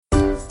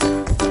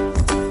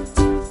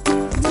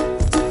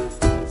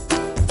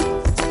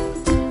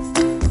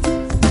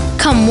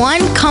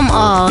One, come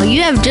all.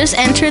 You have just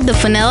entered the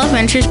Fennell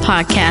Adventures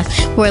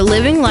podcast, where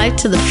living life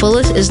to the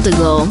fullest is the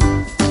goal.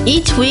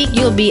 Each week,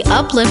 you'll be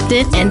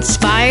uplifted,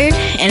 inspired,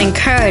 and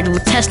encouraged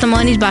with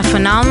testimonies by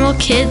phenomenal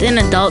kids and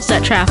adults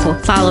that travel,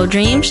 follow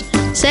dreams,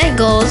 set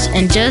goals,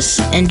 and just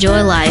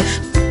enjoy life.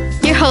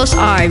 Your hosts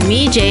are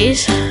me,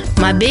 Jace,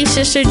 my big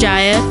sister,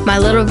 Jaya, my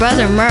little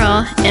brother,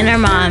 Merle, and our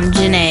mom,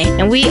 Janae,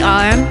 and we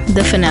are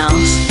the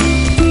Fennells.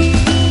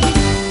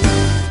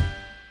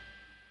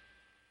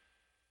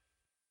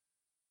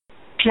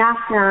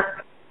 Knock.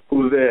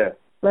 Who's there?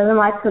 Living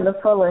life to the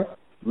fullest.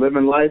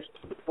 Living life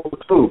to the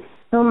fullest too.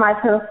 Living life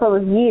to the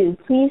fullest. You.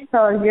 Please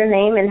tell us your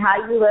name and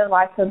how you live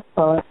life to the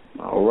fullest.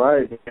 All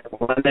right.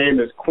 My name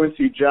is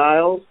Quincy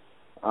Giles.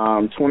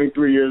 I'm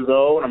 23 years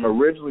old. I'm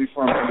originally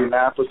from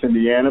Indianapolis,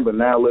 Indiana, but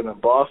now live in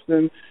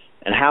Boston.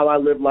 And how I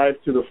live life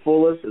to the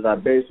fullest is I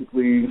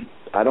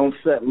don't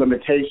set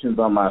limitations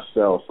on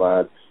myself.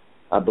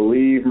 I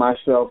believe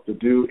myself to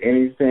do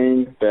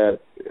anything that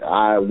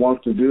I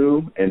want to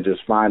do and just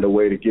find a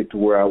way to get to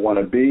where I want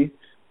to be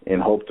and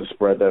hope to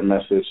spread that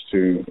message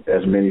to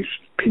as many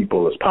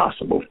people as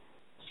possible.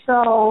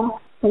 So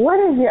what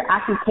is your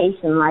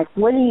occupation like?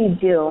 What do you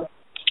do?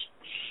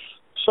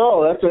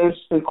 So that's an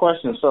interesting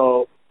question.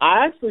 So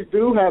I actually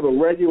do have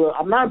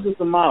I'm not just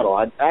a model.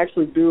 I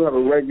actually do have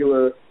a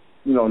regular,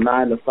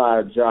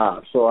 9-to-5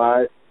 job. So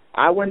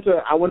I went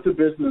to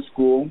business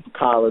school,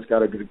 college,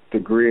 got a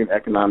degree in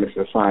economics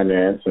and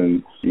finance,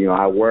 and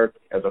I work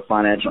as a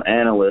financial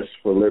analyst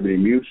for Liberty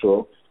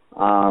Mutual.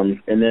 And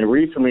then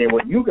recently,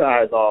 what you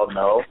guys all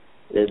know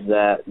is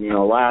that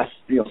last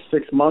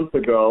 6 months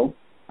ago,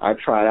 I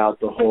tried out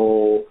the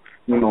whole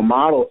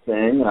model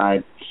thing, and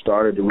I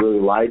started to really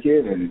like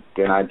it, and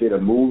then I did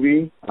a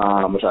movie,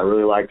 which I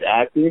really liked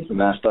acting, so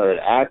then I started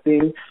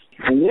acting,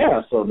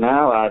 and so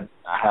now I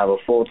have a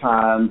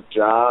full-time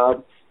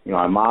job.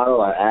 I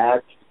model, I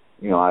act,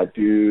 I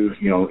do,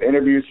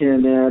 interviews here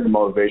and there, the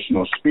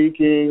motivational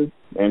speaking,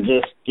 and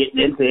just getting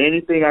into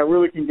anything I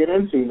really can get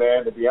into,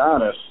 man, to be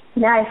honest.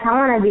 Nice. I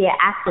want to be an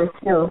actor,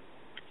 too.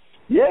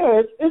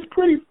 Yeah, it's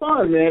pretty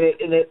fun, man.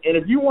 And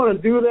if you want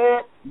to do that,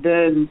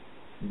 then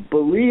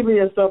believe in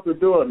yourself to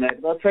do it, man.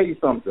 'Cause I'll tell you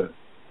something.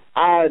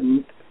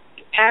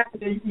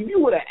 If you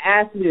would have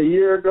asked me a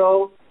year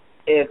ago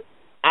if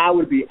I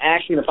would be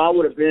acting, if I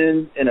would have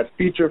been in a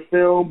feature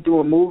film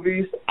doing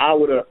movies, I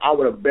would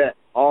have bet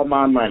all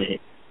my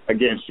money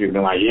against you.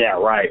 Been like, yeah,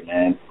 right,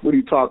 man. What are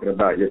you talking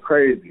about? You're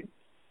crazy.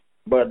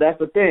 But that's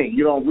the thing.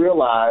 You don't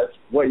realize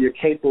what you're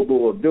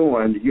capable of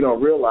doing. You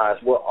don't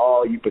realize what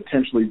all you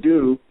potentially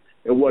do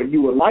and what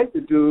you would like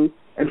to do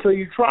until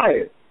you try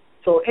it.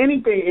 So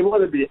anything,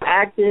 whether it be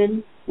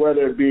acting,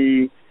 whether it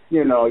be,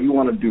 you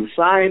want to do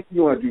science,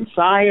 you want to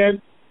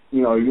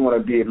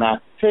be a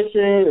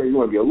mathematician, or you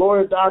want to be a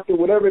lawyer, doctor,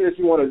 whatever it is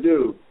you want to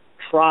do,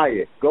 try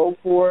it. Go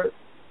for it.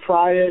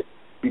 Try it,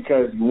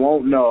 because you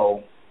won't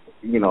know,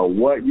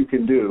 what you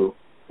can do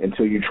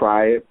until you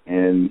try it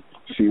and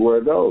see where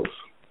it goes.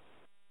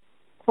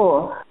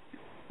 Cool.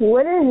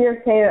 What is your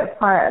favorite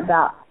part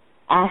about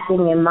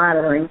acting and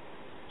modeling?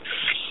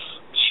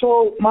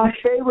 So my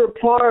favorite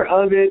part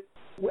of it,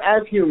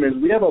 as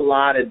humans, we have a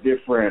lot of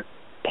different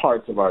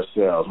parts of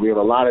ourselves. We have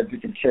a lot of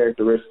different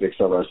characteristics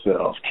of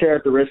ourselves.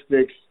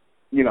 Characteristics,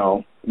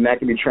 and that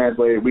can be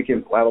translated, we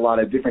can have a lot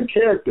of different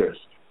characters.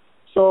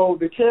 So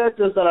the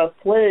characters that I've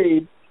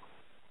played,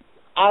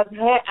 I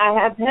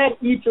have had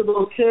each of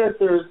those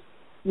characters,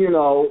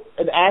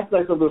 an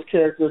aspect of those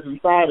characters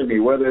inside of me,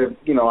 whether,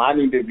 I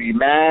need to be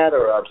mad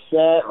or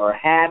upset or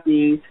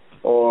happy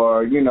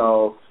or,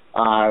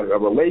 a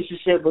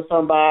relationship with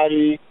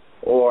somebody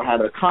or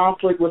have a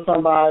conflict with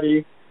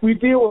somebody. We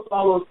deal with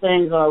all those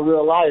things in our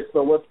real life.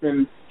 So what's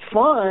been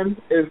fun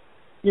is,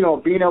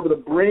 being able to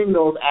bring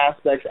those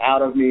aspects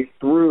out of me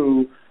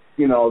through,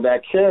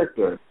 that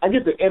character. I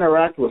get to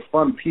interact with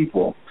fun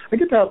people. I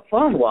get to have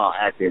fun while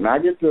acting. I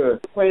get to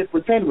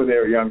pretend when they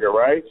were younger,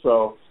 right?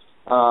 So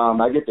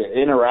I get to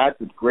interact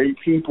with great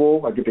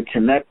people. I get to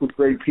connect with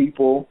great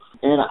people.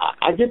 And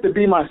I get to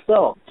be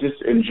myself,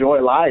 just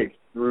enjoy life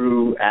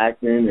through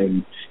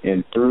acting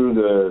and through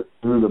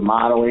the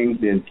modeling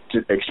and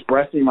just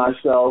expressing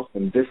myself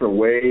in different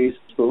ways.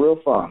 It's real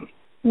fun.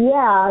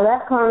 Yeah,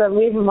 that's kind of the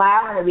reason why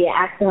I want to be an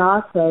actor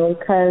also,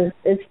 because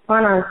it's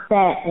fun on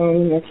set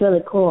and it's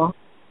really cool.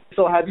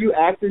 So have you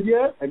acted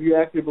yet? Have you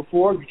acted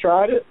before? Have you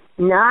tried it?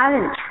 No, I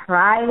haven't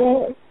tried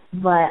it,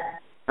 but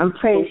I'm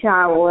pretty sure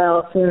I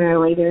will sooner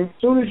or later.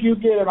 As soon as you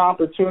get an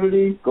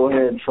opportunity, go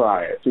ahead and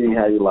try it. See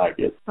how you like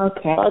it.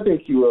 Okay. I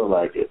think you will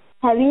like it.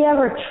 Have you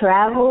ever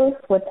traveled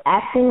with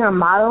acting or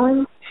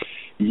modeling?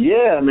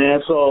 Yeah,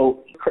 man.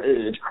 So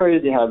it's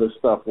crazy how this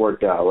stuff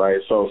worked out,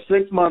 right? So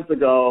 6 months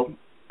ago,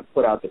 I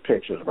put out the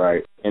pictures,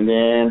 right? And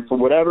then for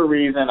whatever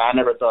reason, I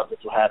never thought this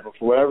would happen.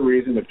 For whatever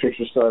reason, the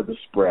pictures started to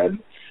spread.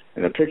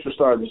 And the picture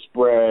started to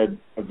spread.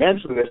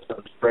 Eventually, they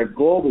started to spread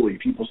globally.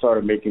 People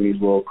started making these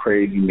little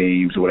crazy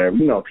memes or whatever.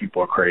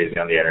 People are crazy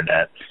on the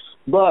internet.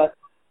 But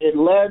it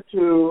led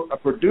to a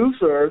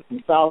producer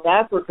from South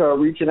Africa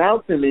reaching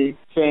out to me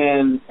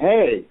saying,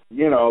 hey,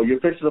 you know, your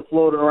pictures are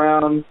floating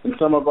around in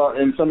some of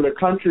the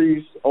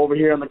countries over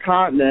here on the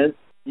continent.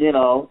 You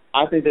know,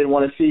 I think they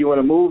want to see you in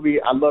a movie.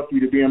 I'd love for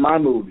you to be in my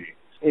movie.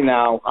 You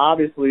know,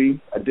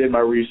 obviously, I did my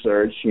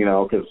research, you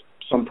know, because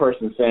some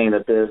person saying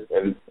that there's,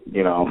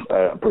 you know,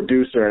 a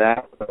producer in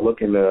Africa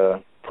looking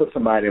to put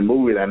somebody in a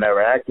movie that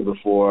never acted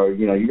before,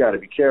 you know, you got to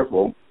be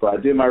careful. But I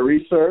did my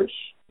research.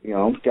 You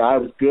know, the guy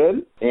was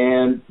good,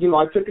 and, you know,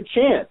 I took a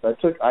chance. I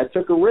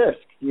took a risk.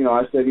 You know,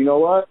 I said, you know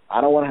what? I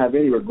don't want to have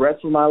any regrets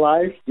in my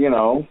life. You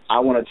know, I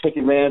want to take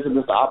advantage of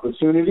this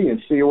opportunity and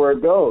see where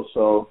it goes.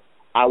 So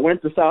I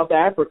went to South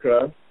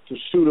Africa to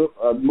shoot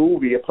a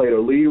movie. I played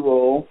a lead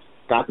role,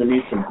 got to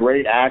meet some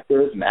great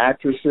actors and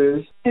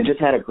actresses, and just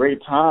had a great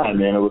time,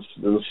 man. It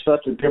was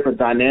such a different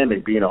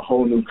dynamic, being a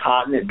whole new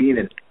continent, being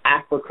in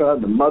Africa,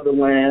 the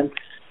motherland,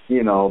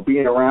 you know,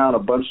 being around a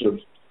bunch of,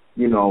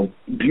 you know,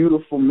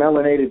 beautiful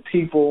melanated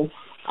people.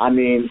 I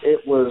mean, it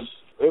was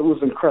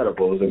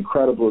incredible. It was an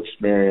incredible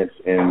experience,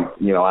 and,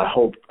 you know, I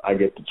hope I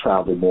get to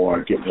travel more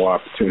and get more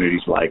opportunities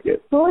like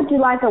it. Who would you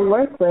like to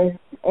work with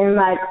in,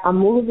 like, a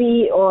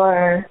movie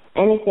or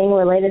anything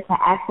related to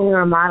acting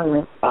or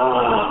modeling?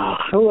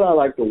 Who would I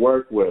like to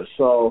work with?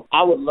 So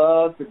I'd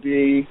love to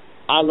be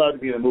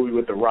in a movie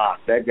with The Rock.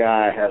 That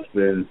guy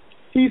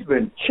he's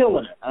been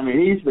killing it. I mean,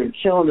 he's been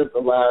killing it the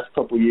last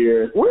couple of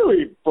years.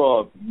 Really,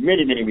 for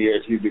many, many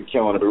years, he's been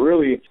killing it. But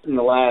really, in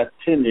the last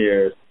 10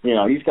 years, you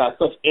know, he's got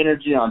such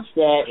energy on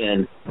set.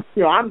 And,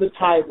 you know, I'm the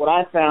type, what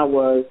I found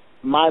was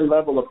my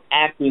level of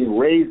acting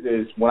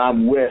raises when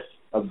I'm with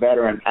a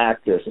veteran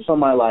actor. So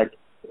somebody like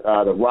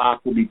The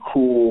Rock would be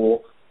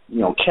cool. You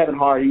know, Kevin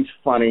Hart, he's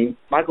funny.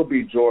 Michael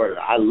B. Jordan,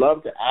 I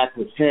love to act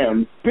with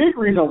him. Big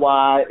reason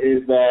why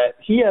is that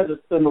he has a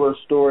similar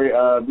story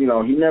of, you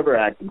know, he never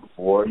acted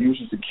before. He was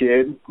just a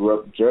kid, grew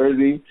up in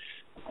Jersey.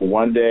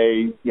 One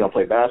day, you know,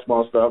 played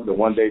basketball and stuff. Then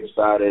one day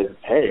decided,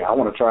 hey, I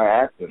want to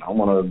try acting. I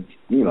want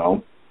to, you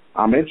know,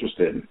 I'm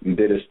interested. And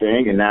did his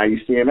thing, and now you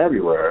see him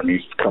everywhere. I mean,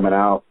 he's coming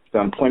out,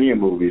 done plenty of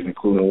movies,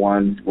 including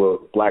one with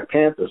Black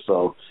Panther.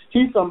 So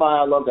he's somebody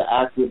I love to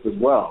act with as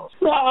well.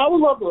 Yeah, I would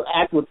love to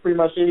act with pretty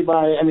much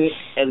anybody. I mean,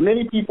 as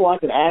many people I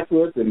can act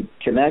with and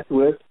connect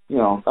with, you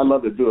know, I'd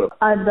love to do it.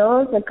 Are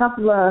those a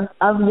couple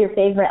of your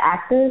favorite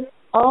actors?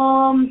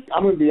 I'm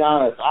going to be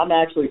honest.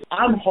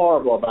 I'm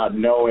horrible about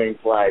knowing,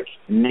 like,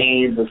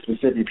 names of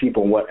specific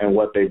people and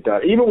what they've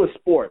done. Even with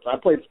sports. I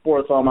played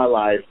sports all my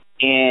life,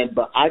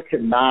 but I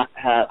cannot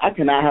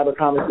have a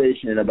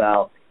conversation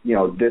about, you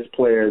know, this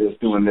player that's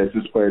doing this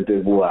player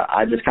did what.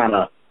 I just kind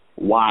of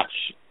watch,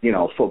 you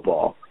know,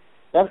 football.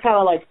 That's kind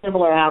of like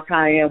similar how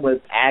I am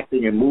with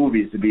acting in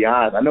movies, to be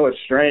honest. I know it's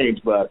strange,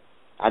 but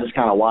I just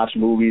kind of watch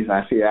movies and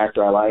I see an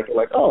actor I like,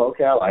 oh,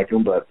 okay, I like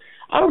him, but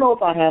I don't know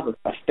if I have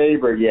a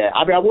favorite yet.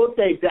 I mean, I will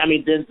say,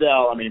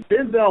 Denzel.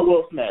 Denzel,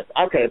 Will Smith.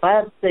 Okay, if I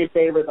have to say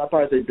favorites, I'll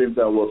probably say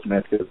Denzel, Will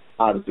Smith, because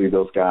obviously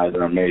those guys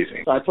are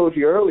amazing. So I told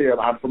you earlier,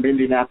 I'm from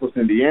Indianapolis,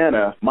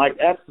 Indiana. Mike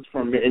Epps is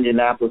from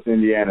Indianapolis,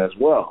 Indiana as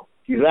well.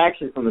 He's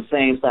actually from the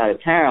same side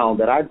of town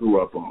that I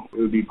grew up on. It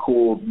would be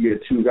cool to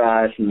get two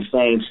guys from the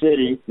same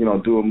city, you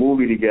know, do a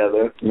movie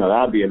together. You know,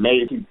 that would be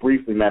amazing. He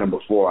briefly met him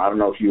before. I don't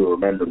know if you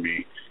remember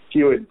me.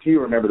 He would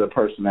remember the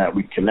person that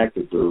we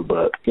connected through,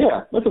 but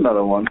yeah, that's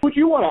another one. Who do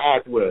you want to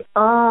act with?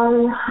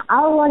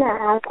 I want to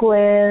act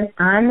with,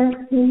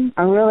 honestly,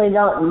 I really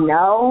don't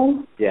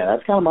know. Yeah,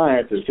 that's kind of my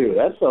answer too.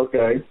 That's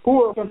okay.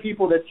 Who are some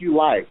people that you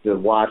like to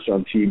watch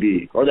on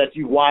TV, or that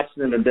you watched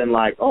them and been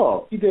like,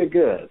 oh, he did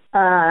good?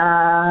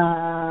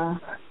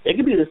 It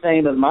could be the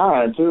same as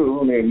mine, too.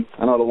 I mean,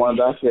 I know the ones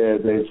I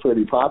said, they're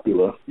pretty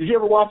popular. Did you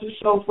ever watch the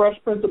show Fresh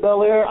Prince of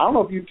Bel-Air? I don't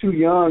know if you're too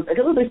young.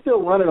 Because they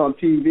still run it on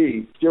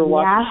TV. Did you ever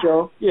watch the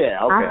show?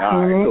 Yeah, okay,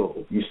 all right,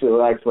 cool. You still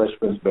like Fresh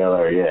Prince of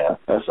Bel-Air, yeah.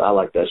 I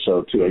like that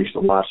show, too. I used to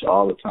watch it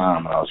all the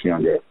time when I was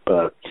younger.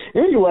 But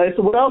anyway,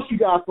 so what else you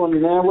got for me,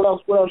 man? What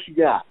else you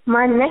got?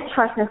 My next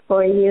question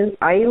for you,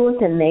 are you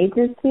with an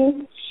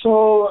agency?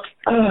 So,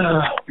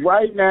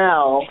 right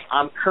now,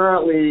 I'm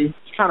currently...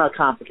 kind of a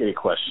complicated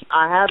question.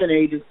 I have an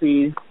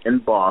agency in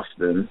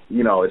Boston.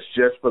 You know, it's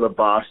just for the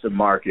Boston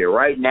market.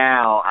 Right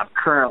now, I'm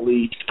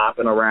currently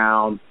shopping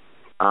around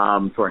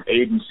for an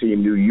agency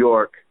in New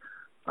York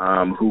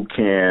who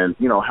can,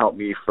 you know, help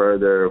me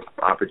further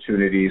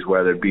opportunities,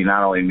 whether it be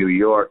not only New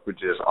York, but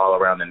just all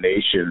around the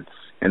nation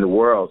and the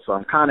world. So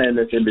I'm kind of in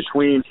this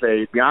in-between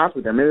phase. To be honest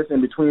with you, I'm in this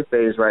in-between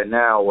phase right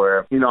now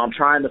where, you know, I'm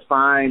trying to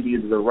find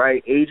either the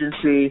right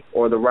agency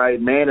or the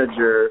right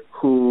manager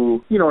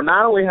who, you know,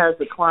 not only has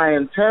the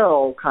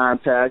clientele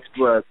contacts,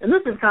 but, and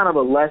this is kind of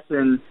a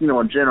lesson, you know,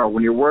 in general,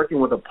 when you're working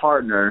with a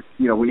partner,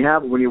 you know, when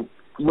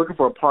looking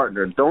for a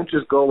partner, don't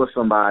just go with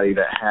somebody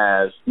that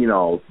has, you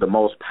know, the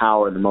most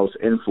power and the most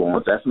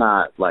influence. That's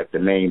not like the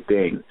main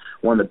thing.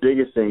 One of the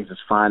biggest things is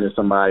finding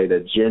somebody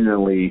that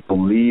genuinely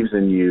believes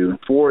in you,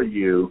 for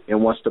you,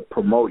 and wants to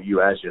promote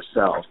you as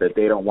yourself, that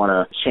they don't want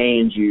to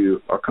change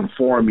you or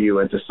conform you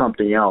into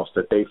something else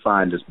that they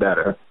find is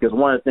better. Because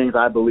one of the things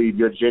I believe,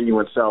 your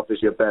genuine self is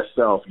your best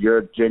self.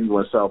 Your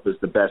genuine self is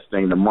the best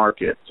thing to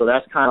market. So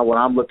that's kind of what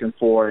I'm looking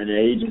for in an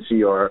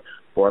agency or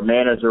a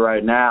manager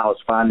right now, is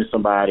finding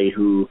somebody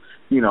who,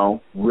 you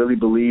know, really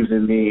believes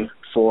in me,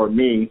 for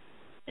me,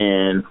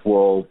 and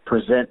will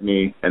present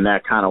me in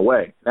that kind of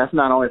way. That's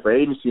not only for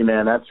agency,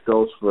 man. That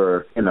goes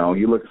for, you know,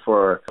 you're looking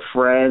for a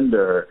friend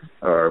or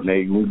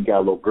maybe you got a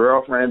little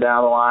girlfriend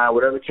down the line,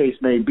 whatever the case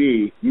may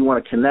be. You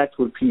want to connect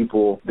with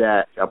people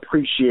that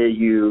appreciate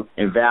you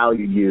and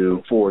value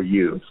you, for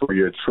your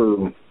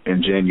true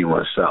and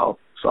genuine self.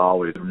 So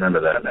always remember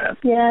that, man.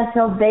 Yeah,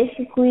 so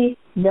basically,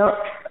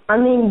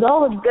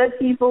 go with good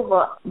people,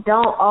 but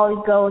don't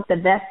always go with the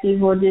best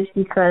people just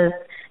because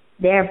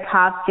they're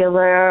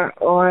popular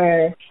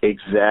or...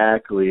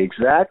 Exactly,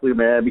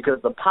 man. Because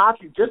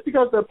just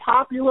because they're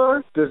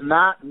popular does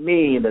not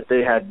mean that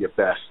they have your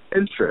best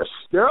interests.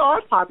 There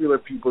are popular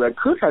people that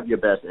could have your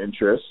best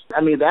interests.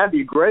 I mean, that'd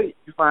be great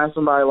if you find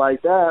somebody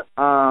like that.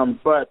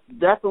 But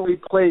definitely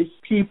place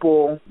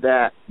people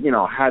that, you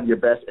know, have your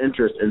best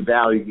interest and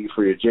value you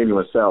for your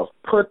genuine self.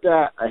 Put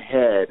that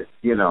ahead,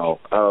 you know,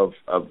 of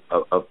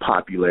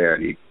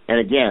popularity. And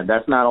again,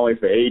 that's not only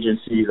for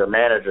agencies or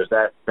managers.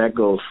 That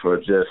goes for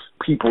just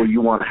people you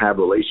want to have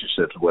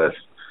relationships with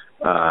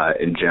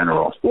in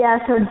general. Yeah,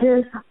 so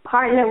just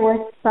partner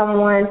with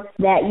someone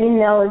that you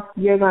know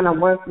you're going to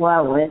work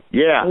well with.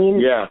 Yeah, you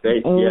know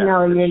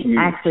you're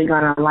actually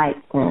going to like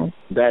them.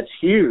 That's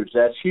huge,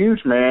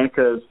 man,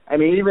 because, I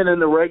mean, even in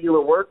the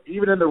regular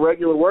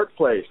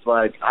workplace,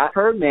 like, I've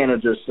heard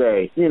managers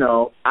say, you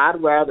know,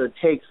 I'd rather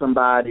take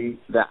somebody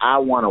that I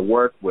want to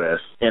work with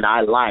and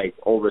I like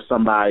over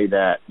somebody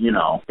that, you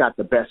know, got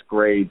the best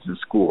grades in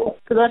school.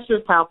 Because that's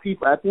just how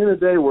people, at the end of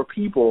the day, we're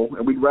people,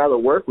 and we'd rather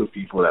work with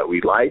people that we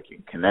like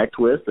and connect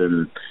with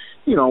and,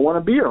 you know, want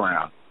to be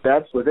around.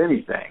 That's with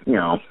anything, you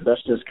know,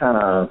 that's just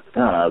kind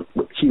of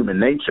human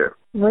nature.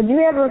 Would you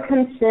ever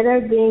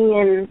consider being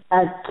in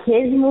a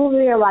kids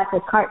movie or like a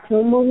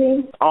cartoon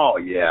movie? Oh,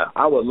 yeah.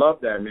 I would love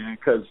that, man,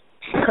 because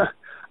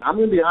I'm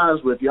going to be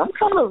honest with you. I'm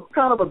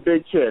kind of a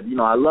big kid. You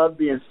know, I love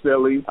being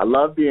silly. I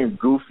love being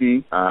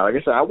goofy. Like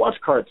I said, I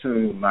watched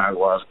cartoons when I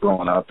was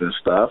growing up and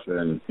stuff.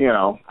 And, you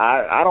know,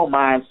 I don't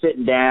mind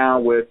sitting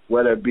down with,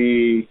 whether it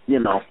be, you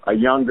know, a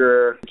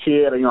younger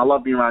kid. You know, I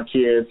love being around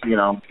kids, you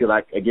know, because,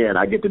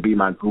 I get to be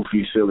my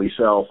goofy, silly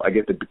self. I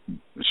get to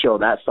show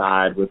that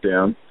side with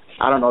them.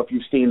 I don't know if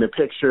you've seen the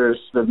pictures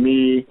of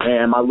me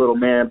and my little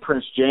man,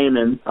 Prince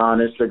Jamin, on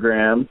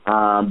Instagram,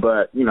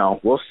 but, you know,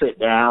 we'll sit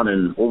down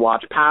and we'll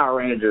watch Power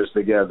Rangers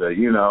together,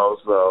 you know,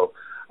 so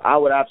I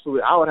would have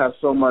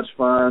so much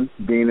fun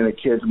being in a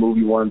kid's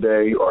movie one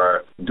day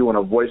or doing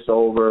a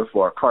voiceover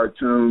for a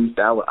cartoon.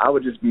 I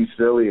would just be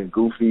silly and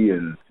goofy,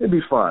 and it'd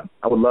be fun.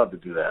 I would love to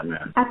do that,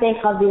 man. I think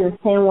I'll be the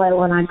same way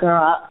when I grow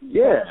up.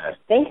 Yeah.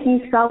 Thank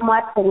you so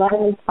much for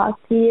letting me talk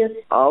to you.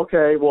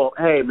 Okay. Well,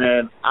 hey,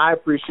 man, I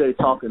appreciate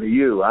talking to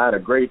you. I had a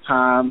great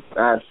time.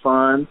 I had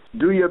fun.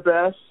 Do your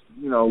best.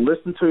 You know,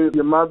 listen to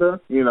your mother,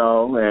 you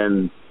know,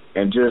 and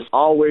just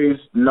always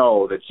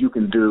know that you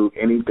can do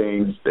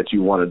anything that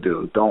you want to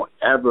do. Don't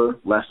ever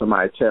let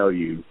somebody tell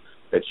you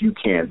that you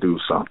can't do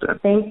something.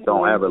 Thank you.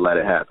 Don't ever let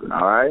it happen,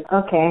 all right?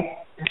 Okay.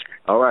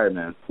 All right,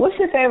 man. What's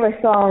your favorite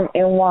song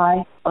and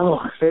why? Oh,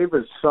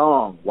 favorite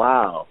song.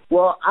 Wow.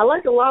 Well, I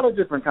like a lot of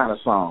different kind of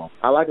songs.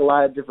 I like a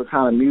lot of different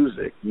kind of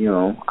music. You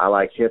know, I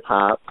like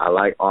hip-hop. I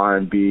like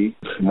R&B.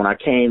 When I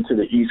came to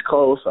the East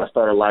Coast, I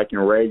started liking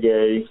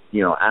reggae,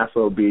 you know,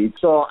 Afrobeat.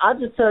 So I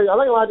just tell you, I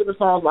like a lot of different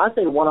songs, but I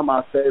think one of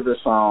my favorite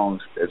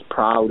songs is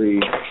probably,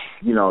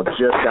 you know,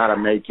 Just Gotta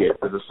Make It.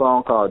 There's a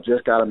song called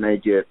Just Gotta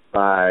Make It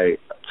by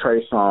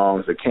Trey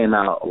Songz that came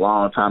out a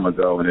long time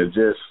ago, and it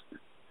just,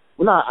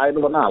 not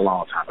a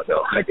long time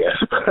ago, I guess,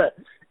 but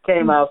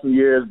came out some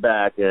years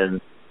back, and,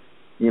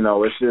 you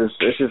know, it's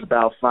just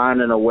about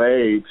finding a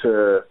way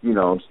to, you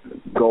know,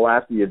 go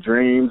after your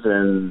dreams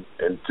and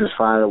just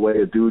find a way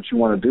to do what you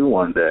want to do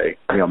one day.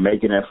 You know,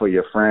 making it for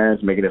your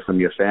friends, making it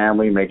from your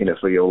family, making it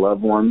for your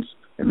loved ones,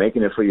 and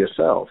making it for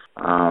yourself.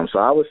 So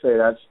I would say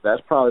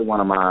that's probably one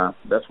of my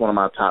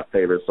top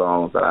favorite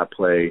songs that I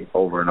play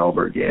over and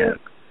over again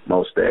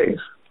most days.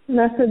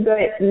 That's a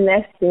great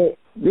message.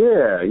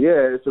 Yeah,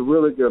 it's a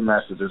really good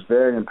message. It's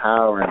very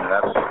empowering.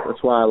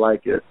 That's why I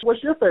like it.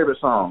 What's your favorite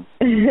song?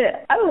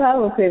 I don't have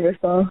a favorite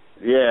song.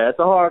 Yeah, it's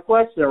a hard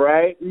question,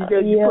 right? You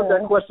put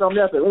that question on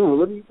me. I said,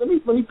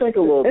 let me think a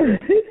little bit.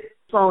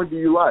 What song do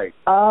you like?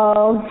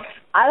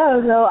 I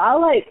don't know.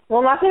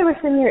 My favorite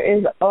singer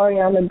is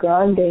Ariana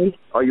Grande.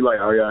 Oh, you like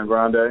Ariana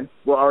Grande?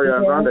 What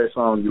Ariana Grande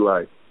song do you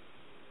like?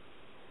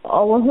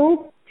 All of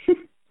them.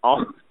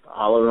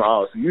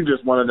 Oh, so you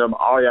just one of them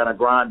Ariana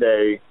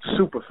Grande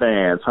super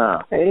fans, huh?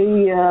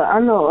 Yeah,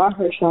 I know all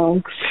her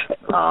songs.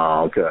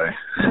 Oh, okay.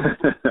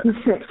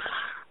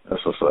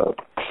 That's what's up.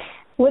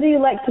 What do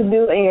you like to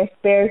do in your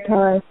spare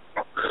time?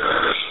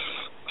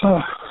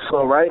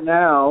 So right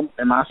now,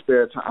 in my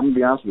spare time, I'm going to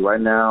be honest with you,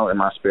 right now, in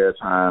my spare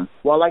time,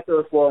 I like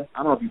to, I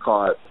don't know if you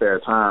call it spare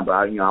time, but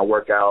I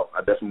work out. I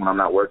definitely, when I'm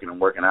not working, I'm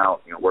working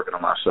out, working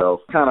on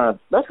myself.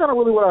 That's kind of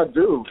really what I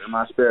do in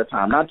my spare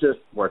time. Not just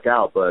work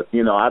out, but,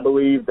 I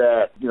believe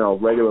that,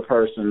 regular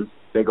persons,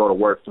 they go to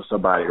work for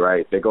somebody,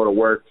 right? They go to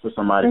work for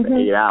somebody for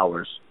 8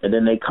 hours, and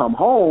then they come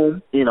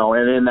home,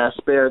 and in that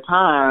spare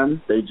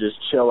time, they just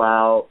chill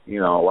out,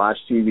 watch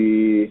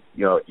TV,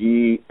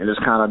 eat, and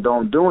just kind of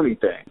don't do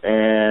anything.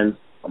 And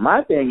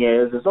my thing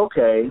is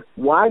okay,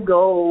 why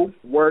go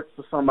work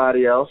for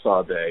somebody else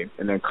all day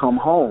and then come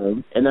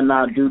home and then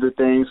not do the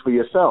things for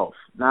yourself?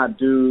 Not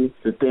do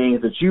the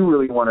things that you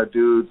really want to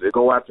do, to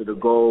go after the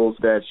goals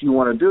that you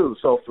want to do.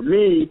 So for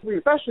me,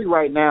 especially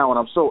right now when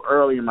I'm so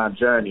early in my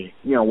journey,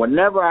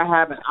 whenever I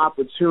have an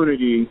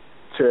opportunity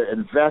to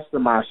invest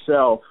in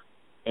myself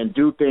and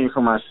do things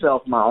for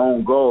myself, my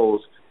own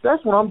goals,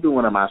 that's what I'm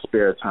doing in my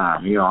spare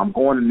time. I'm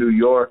going to New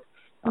York,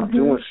 I'm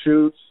doing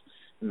shoots,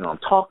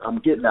 I'm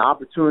getting the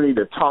opportunity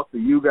to talk to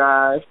you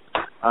guys.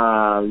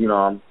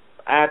 I'm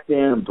acting,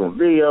 I'm doing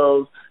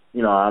videos.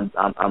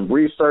 I'm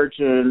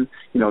researching,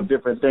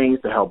 different things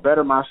to help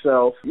better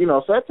myself.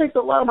 So that takes a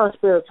lot of my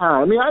spare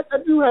time. I mean, I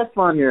do have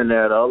fun here and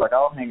there, though. Like,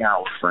 I'll hang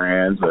out with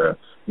friends or,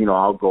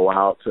 I'll go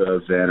out to an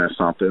event or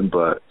something.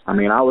 But,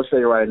 I would say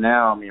right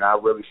now, I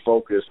really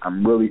focus.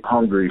 I'm really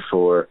hungry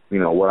for,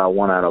 what I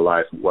want out of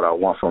life, what I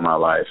want for my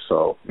life.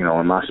 So,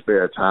 in my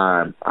spare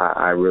time,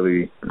 I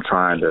really am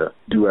trying to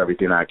do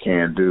everything I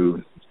can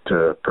do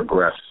to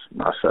progress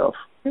myself.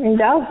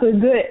 That was a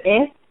good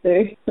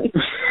answer.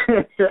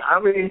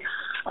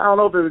 I don't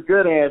know if it's a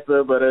good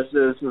answer, but it's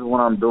just what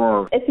I'm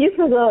doing. If you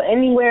could go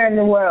anywhere in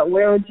the world,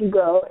 where would you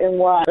go and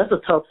why? That's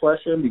a tough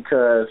question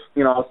because,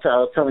 I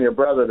was telling your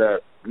brother that,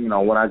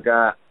 when I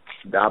got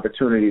the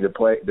opportunity to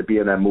be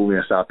in that movie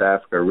in South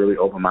Africa, it really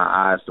opened my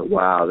eyes to,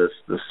 wow,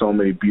 there's so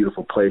many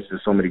beautiful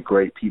places, so many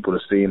great people to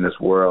see in this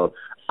world.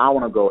 I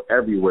want to go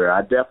everywhere.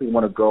 I definitely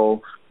want to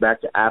go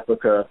back to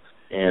Africa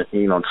and,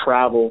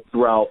 travel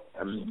throughout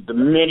the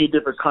many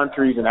different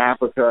countries in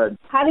Africa.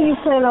 How do you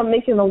plan on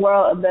making the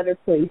world a better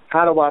place?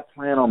 How do I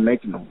plan on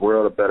making the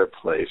world a better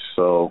place?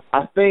 So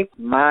I think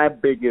my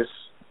biggest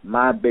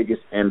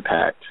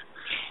impact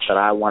that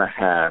I want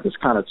to have is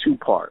kind of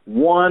two-part.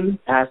 One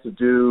has to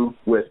do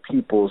with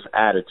people's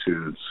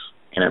attitudes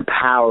and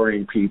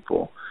empowering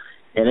people.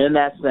 And in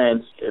that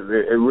sense,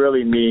 it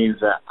really means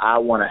that I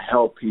want to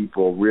help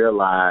people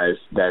realize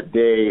that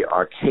they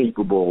are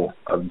capable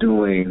of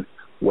doing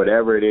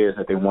whatever it is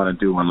that they want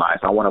to do in life.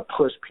 I want to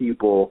push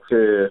people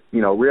to,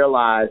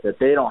 realize that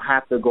they don't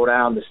have to go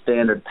down the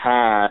standard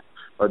path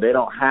or they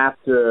don't have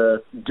to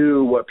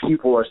do what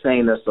people are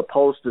saying they're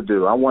supposed to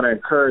do. I want to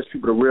encourage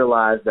people to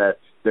realize that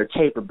their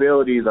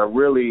capabilities are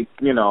really,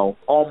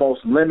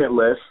 almost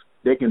limitless.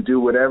 They can do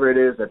whatever it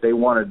is that they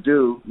want to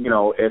do,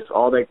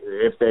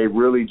 if they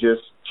really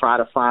just try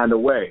to find a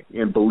way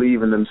and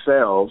believe in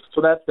themselves.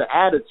 So that's the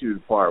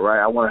attitude part,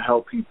 right? I want to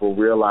help people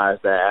realize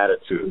that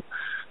attitude.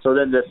 So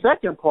then the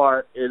second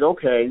part is,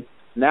 okay,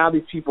 now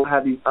these people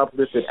have these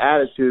uplifted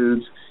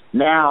attitudes.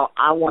 Now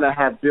I want to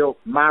have built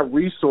my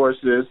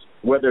resources,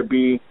 whether it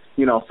be,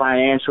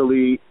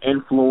 financially,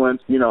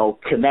 influence,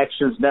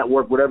 connections,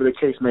 network, whatever the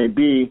case may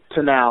be,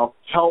 to now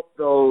help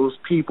those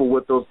people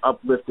with those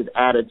uplifted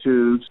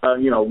attitudes,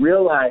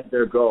 realize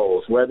their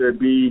goals, whether it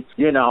be,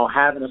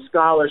 having a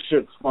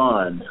scholarship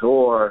fund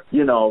or,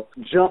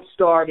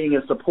 jump-starting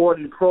and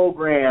supporting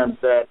programs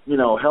that,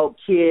 help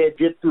kids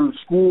get through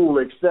school,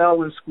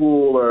 excel in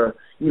school, or,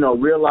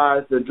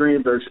 realize their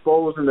dreams, or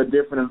exposing the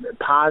different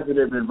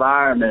positive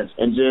environments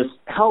and just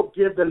help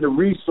give them the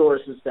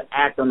resources to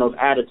act on those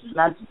attitudes.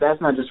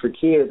 That's not just for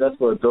kids, that's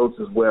for adults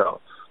as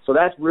well. So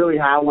that's really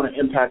how I want to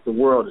impact the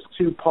world. It's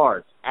two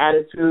parts,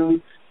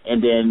 attitude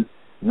and then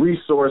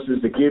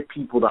resources to give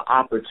people the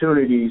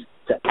opportunities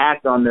to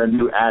act on their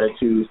new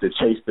attitudes, to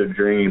chase their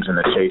dreams and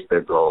to chase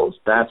their goals.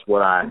 That's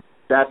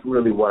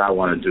really what I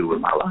want to do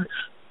with my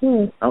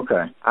life.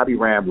 Okay. I be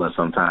rambling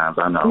sometimes,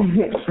 I know.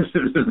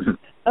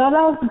 Oh,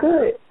 that was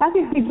good. How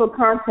can people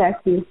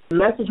contact you?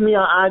 Message me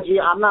on IG.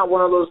 I'm not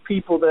one of those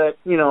people that,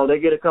 they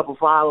get a couple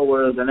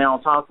followers and they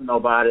don't talk to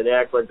nobody. They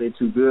act like they're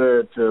too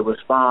good to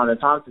respond and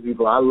talk to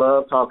people. I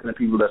love talking to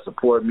people that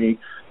support me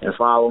and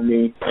follow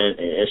me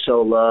and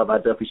show love. I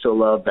definitely show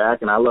love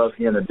back, and I love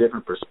hearing the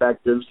different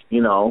perspectives,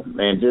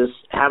 and just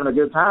having a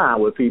good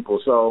time with people.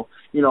 So,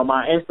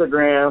 my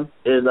Instagram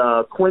is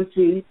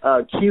Quincy,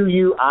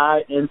 QUINCY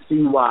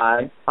 _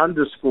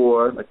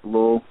 like the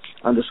little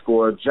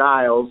 _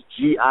 Giles,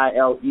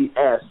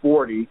 GILES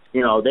 40.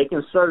 They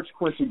can search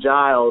Quincy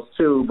Giles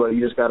too, but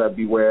you just gotta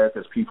beware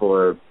because people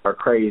are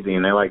crazy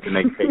and they like to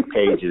make fake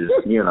pages.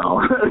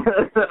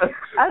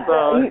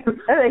 Are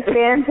they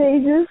fan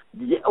pages?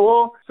 Yeah,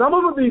 well, some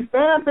of them be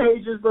fan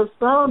pages, but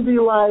some be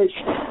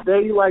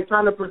they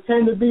trying to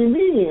pretend to be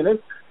me, and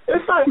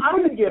it's like I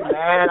don't even get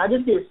mad. I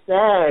just get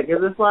sad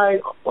because it's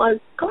like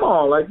come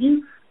on,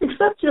 you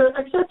accept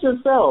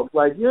yourself.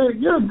 Like,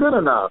 you're good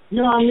enough. You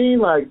know what I mean?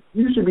 Like,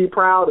 you should be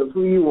proud of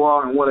who you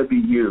are and want to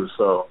be you.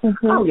 So I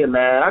don't get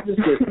mad. I just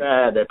get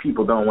mad that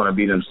people don't want to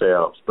be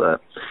themselves.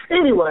 But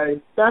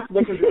anyway,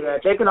 they can do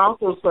that. They can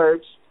also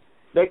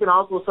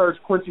search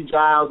Quincy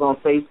Giles on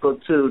Facebook,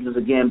 too. Just,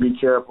 again, be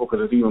careful because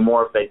there's even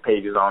more fake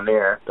pages on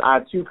there. I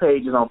have 2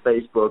 pages on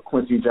Facebook,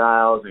 Quincy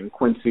Giles and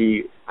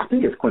Quincy, I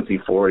think it's Quincy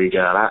 40.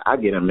 God, I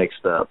get them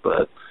mixed up.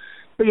 But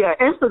yeah,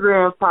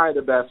 Instagram's probably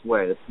the best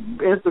way.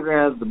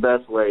 Instagram's the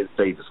best way, the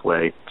safest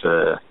way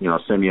to,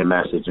 send me a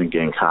message and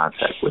get in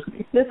contact with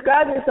me.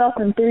 Describe yourself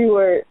in 3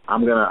 words.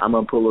 I'm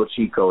gonna put a little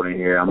cheat code in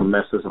here. I'm gonna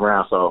mess this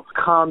around. So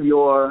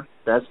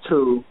that's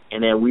 2,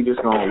 and then we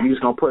just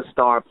gonna put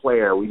star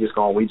player. We just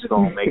gonna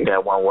make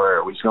that 1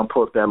 word. We just gonna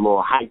put that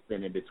little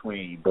hyphen in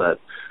between. But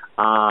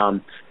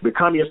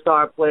become your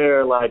star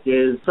player, like,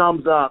 it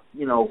sums up,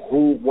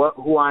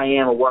 who I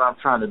am and what I'm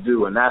trying to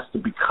do, and that's to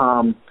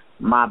become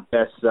my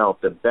best self,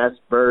 the best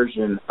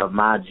version of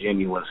my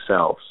genuine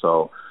self.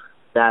 So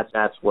that's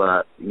what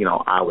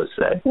I would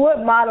say.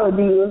 What motto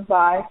do you live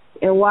by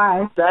and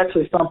why? It's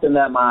actually something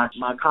that my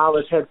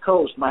college head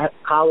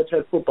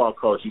football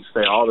coach used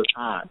to say all the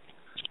time,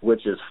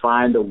 which is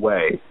find a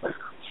way.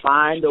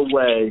 Find a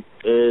way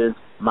is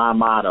my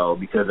motto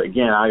because,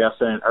 again, like I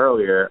said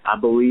earlier, I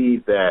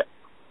believe that,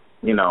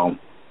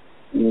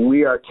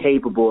 we are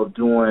capable of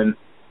doing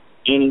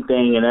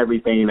anything and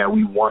everything that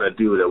we want to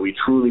do, that we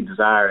truly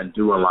desire and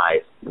do in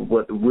life.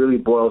 What it really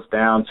boils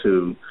down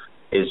to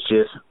is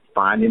just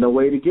finding a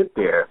way to get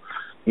there,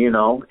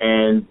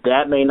 and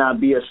that may not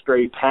be a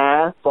straight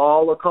path.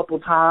 Fall a couple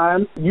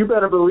times. You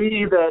better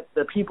believe that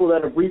the people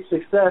that have reached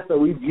success that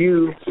we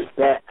view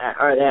that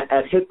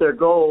hit their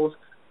goals,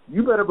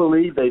 you better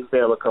believe they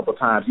fail a couple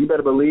times. You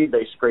better believe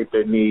they scrape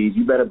their knees.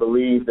 You better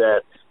believe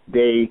that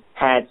they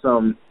had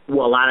some,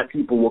 what a lot of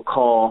people will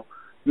call,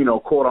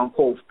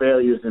 quote-unquote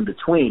failures in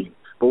between.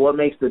 But what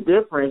makes the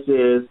difference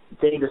is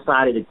they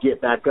decided to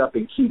get back up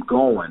and keep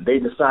going. They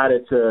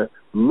decided to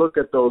look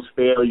at those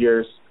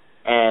failures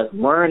as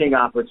learning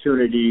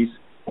opportunities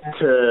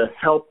to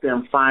help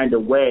them find a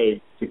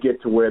way to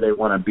get to where they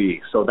want to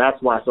be. So that's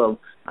why,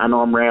 I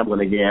know I'm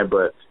rambling again,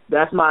 but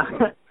that's my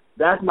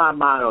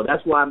motto.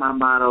 That's why my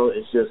motto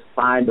is just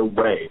find a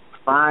way.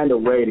 Find a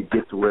way to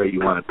get to where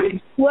you want to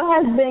be. What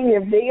has been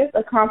your biggest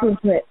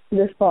accomplishment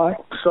this far?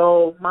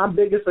 So my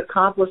biggest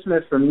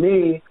accomplishment for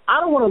me,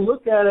 I don't want to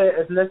look at it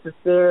as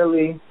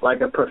necessarily like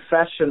a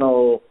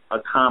professional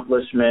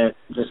accomplishment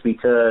just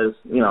because,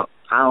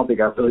 I don't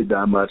think I've really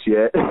done much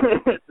yet,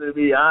 to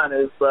be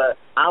honest. But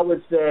I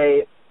would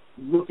say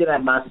looking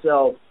at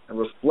myself and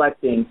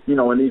reflecting,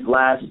 in these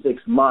last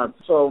 6 months.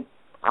 So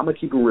I'm gonna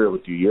keep it real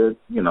with you.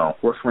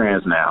 We're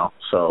friends now,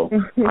 so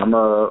I'm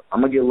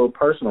gonna get a little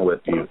personal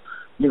with you.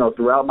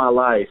 Throughout my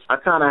life, I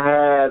kind of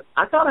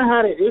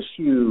had an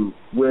issue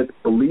with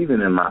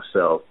believing in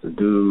myself to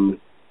do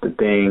the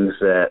things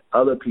that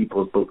other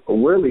people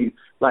really,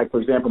 like, for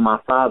example, my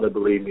father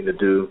believed me to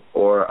do,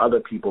 or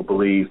other people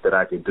believed that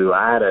I could do.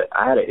 I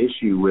had an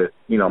issue with,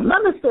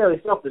 not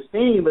necessarily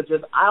self-esteem, but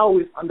just I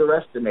always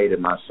underestimated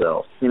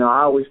myself.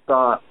 I always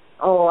thought,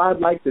 oh, I'd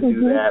like to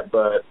do that,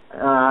 but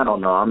I don't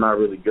know, I'm not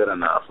really good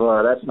enough.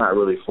 That's not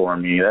really for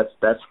me.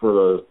 That's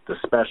for the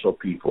special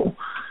people.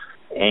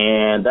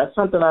 And that's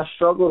something I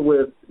struggled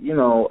with,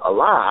 a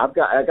lot.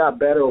 I got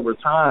better over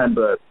time,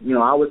 but,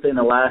 I would say in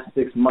the last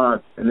 6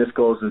 months, and this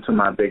goes into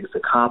my biggest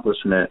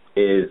accomplishment,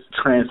 is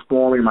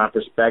transforming my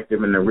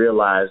perspective into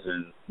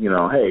realizing,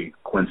 hey,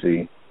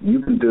 Quincy, you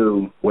can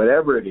do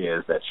whatever it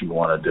is that you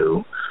want to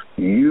do.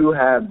 You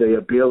have the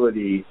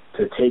ability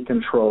to take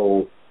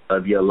control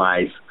of your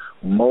life,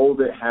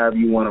 mold it however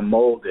you want to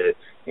mold it,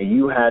 and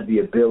you have the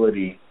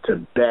ability to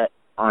bet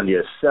on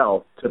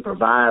yourself to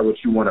provide what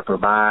you want to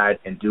provide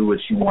and do what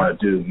you want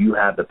to do. You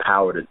have the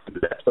power to do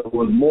that. So it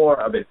was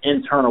more of an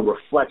internal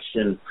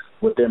reflection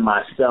within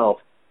myself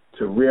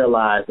to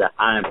realize that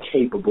I am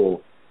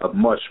capable of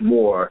much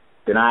more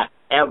than I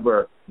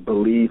ever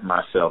believed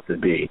myself to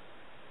be.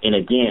 And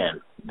again,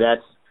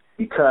 that's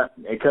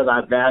because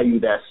I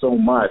value that so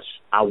much,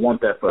 I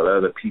want that for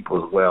other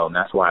people as well. And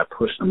that's why I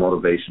push the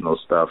motivational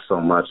stuff so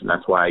much. And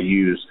that's why I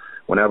use,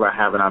 whenever I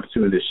have an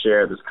opportunity to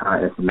share this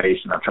kind of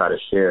information, I try to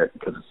share it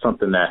because it's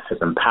something that has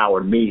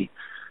empowered me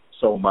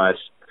so much.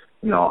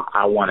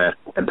 I want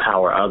to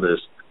empower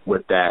others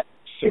with that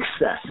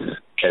success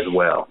as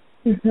well.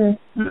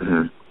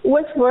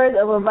 Which words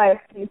of advice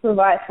do you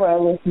provide for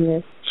our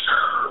listeners?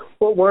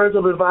 What words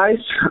of advice?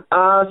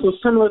 It's a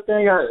similar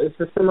thing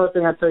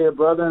I tell your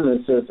brother, and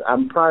it's just,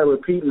 I'm probably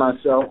repeating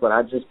myself, but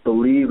I just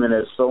believe in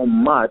it so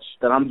much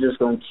that I'm just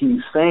going to keep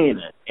saying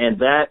it. And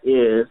that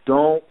is,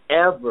 don't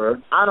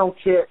ever, I don't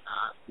care,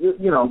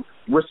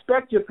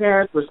 respect your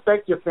parents,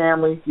 respect your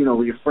family,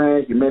 your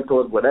friends, your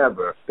mentors,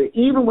 whatever. But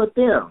even with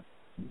them,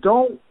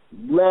 don't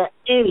let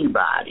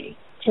anybody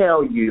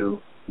tell you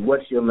what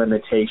your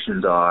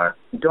limitations are.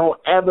 Don't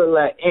ever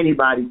let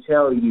anybody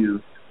tell you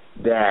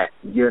that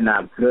you're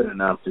not good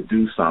enough to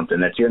do something,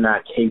 that you're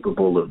not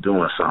capable of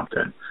doing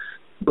something.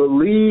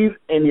 Believe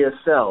in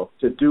yourself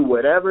to do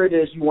whatever it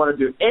is you want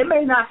to do. It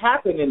may not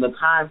happen in the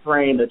time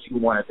frame that you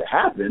want it to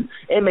happen.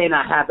 It may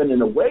not happen in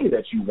the way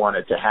that you want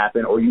it to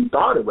happen or you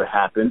thought it would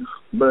happen.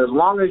 But as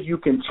long as you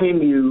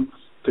continue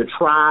to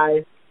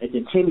try and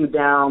continue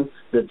down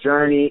the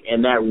journey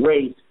and that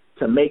race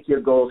to make your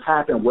goals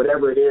happen,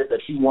 whatever it is that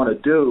you want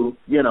to do,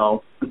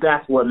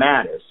 that's what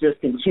matters.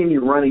 Just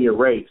continue running your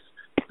race.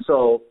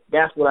 So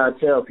that's what I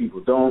tell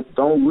people. Don't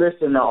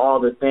listen to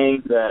all the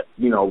things that,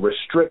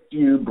 restrict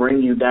you,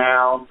 bring you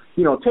down.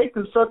 Take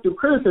constructive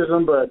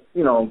criticism, but,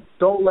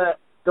 don't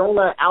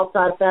let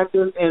outside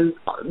factors, and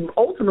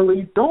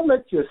ultimately don't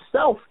let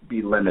yourself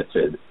be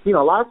limited. A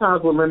lot of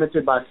times we're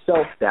limited by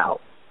self-doubt.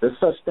 There's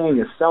such thing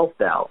as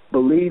self-doubt.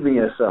 Believe in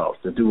yourself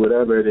to do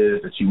whatever it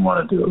is that you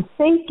want to do.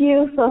 Thank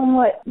you so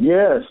much.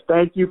 Yes,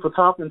 thank you for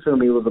talking to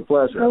me. It was a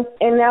pleasure.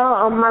 And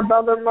now my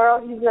brother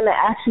Merle, he's going to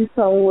ask you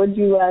some would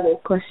you rather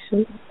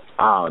questions.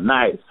 Oh,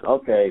 nice.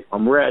 Okay,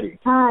 I'm ready.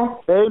 Hi.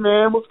 Hey,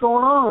 man, what's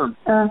going on?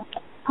 I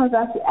was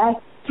about to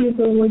ask you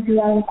some would you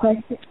rather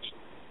questions.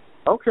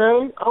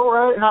 Okay, all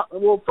right.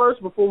 Well,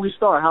 first, before we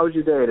start, how was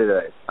your day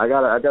today? I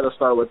gotta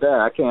start with that.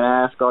 I can't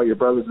ask all your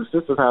brothers and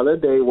sisters how their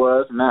day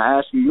was, and I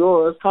ask you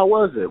yours. How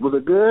was it? Was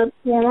it good?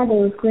 Yeah, my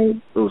day was great.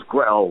 It was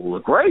great. Oh, it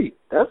was great.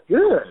 That's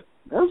good.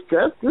 That's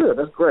good.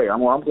 That's great.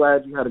 I'm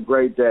glad you had a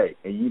great day.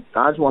 And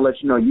I just want to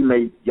let you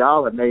know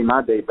y'all have made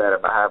my day better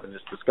by having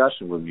this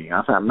discussion with me.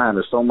 I'm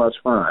having so much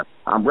fun.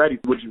 I'm ready.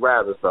 Would you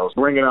rather, so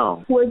bring it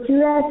on. Would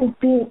you rather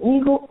be an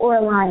eagle or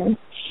a lion?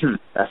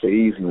 That's an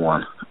easy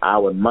one. I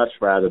would much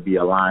rather be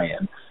a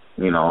lion.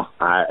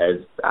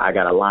 I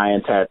got a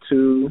lion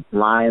tattoo.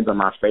 Lions are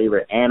my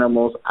favorite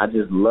animals. I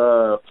just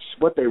love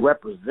what they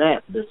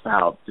represent. Just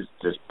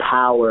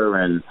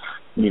power and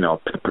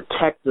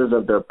protectors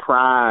of their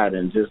pride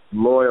and just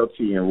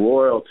loyalty and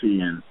royalty,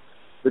 and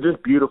they're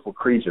just beautiful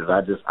creatures.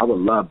 I would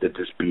love to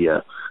just be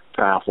a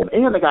powerful,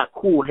 and they got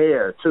cool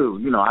hair too.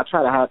 I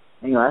try to have,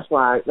 that's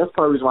part of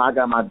the reason why I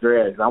got my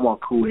dreads. I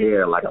want cool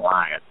hair like a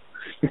lion.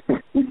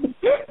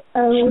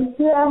 Would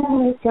you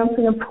rather jump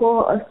in a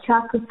pool of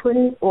chocolate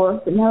pudding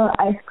or vanilla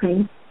ice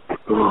cream?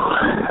 Ooh,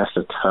 that's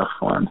a tough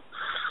one.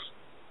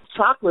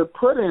 Chocolate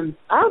pudding,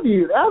 that'd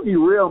be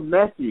real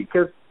messy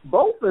because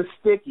both are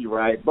sticky,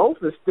 right? Both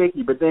are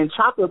sticky, but then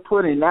chocolate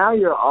pudding, now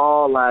you're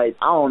all like,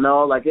 I don't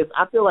know,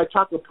 I feel like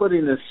chocolate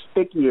pudding is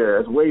stickier.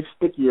 It's way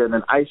stickier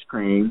than ice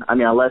cream. I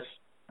mean,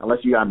 unless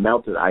you got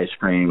melted ice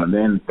cream, and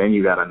then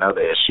you got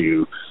another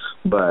issue.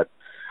 But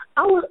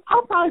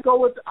I'll probably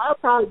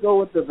go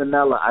with the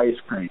vanilla ice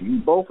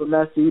cream. Both are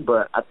messy,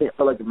 but I feel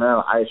like the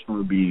vanilla ice cream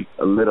would be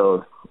a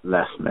little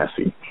less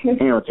messy.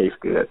 And it'll taste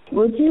good.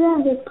 Would you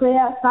rather play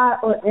outside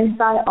or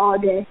inside all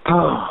day?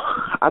 Oh,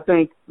 I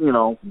think,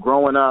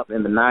 growing up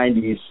in the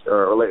 90s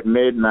or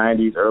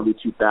mid-90s, early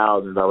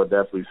 2000s, I would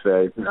definitely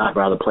say I'd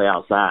rather play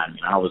outside.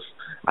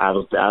 I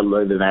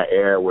lived in that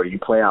era where you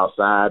play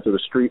outside to the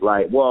street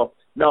light. Well,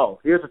 no,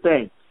 here's the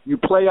thing. You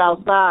play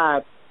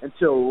outside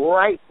until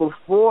right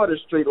before the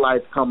street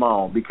lights come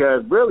on,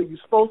 because really you're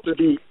supposed to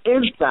be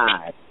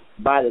inside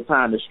by the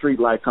time the street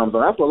light comes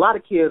on. That's what a lot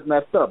of kids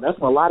messed up. That's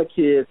how a lot of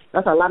kids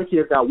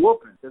got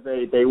whooping, because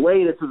they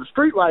waited till the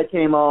street light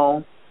came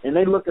on, and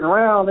they looking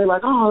around, they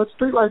like, oh, the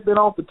street light's been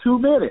on for 2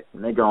 minutes,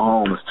 and they go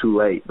home, it's too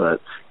late.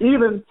 But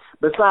even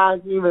with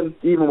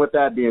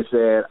that being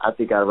said, I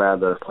think I'd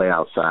rather play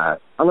outside,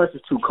 unless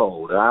it's too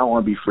cold. I don't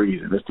want to be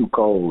freezing. If it's too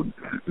cold,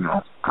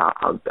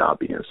 I'll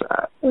be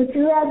inside. Would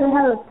you rather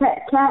have a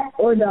pet cat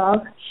or dog?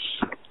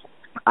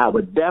 I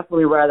would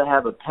definitely rather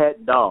have a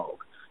pet dog.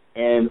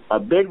 And a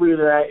big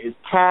reason that is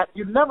cat.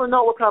 You never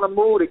know what kind of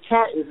mood a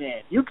cat is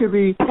in. You could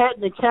be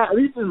petting a cat, at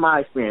least in my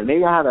experience.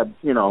 Maybe I have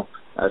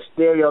a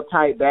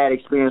stereotype bad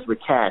experience with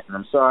cats, and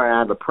I'm sorry I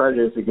have a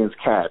prejudice against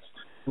cats.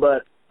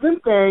 But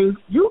them things,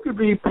 you could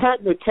be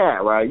petting a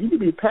cat, right? You could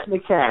be petting a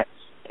cat,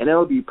 and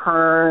it'll be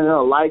purring,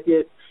 it'll like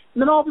it,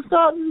 and then all of a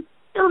sudden,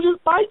 it'll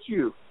just bite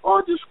you,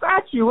 or just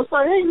scratch you. It's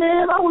like, hey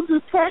man, I was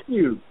just petting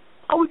you.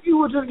 You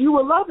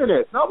were loving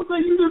it. And all of a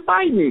sudden, you just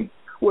bite me.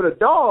 With a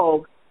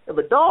dog, if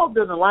a dog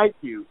doesn't like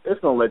you, it's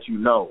gonna let you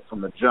know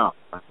from the jump.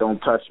 Like, don't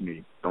touch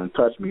me. Don't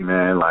touch me,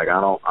 man. Like, I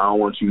don't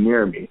want you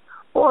near me.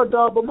 Or a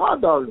dog, but my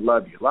dogs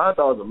love you. A lot of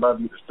dogs will love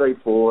you. They're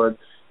straightforward,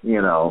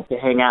 to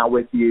hang out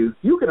with you.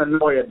 You can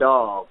annoy a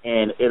dog,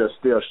 and it'll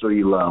still show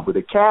you love. With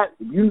a cat,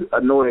 if you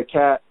annoy a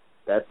cat,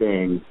 that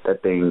thing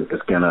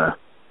is gonna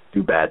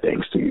do bad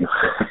things to you.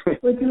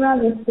 Would you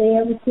rather say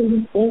everything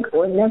you think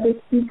or never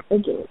speak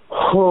again?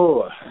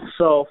 Oh,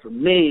 so for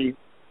me,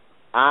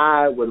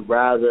 I would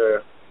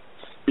rather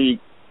speak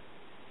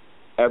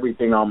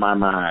everything on my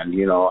mind.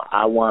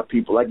 I want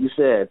people, like you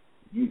said,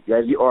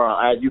 as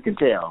you can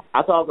tell,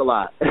 I talk a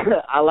lot.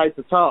 I like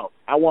to talk.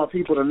 I want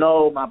people to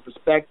know my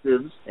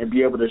perspectives and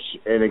be able to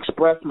and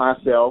express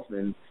myself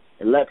and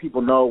let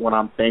people know what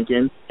I'm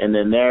thinking, and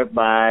then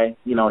thereby,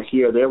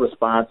 hear their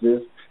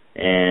responses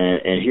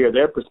and hear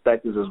their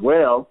perspectives as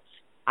well.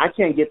 I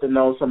can't get to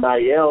know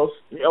somebody else,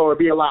 or it'd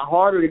be a lot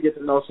harder to get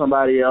to know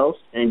somebody else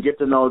and get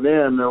to know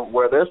them and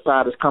where their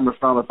side is coming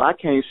from if I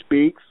can't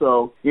speak.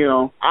 So,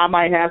 I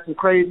might have some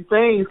crazy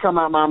things come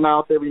out my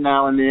mouth every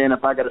now and then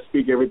if I got to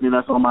speak everything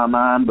that's on my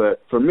mind.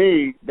 But for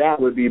me, that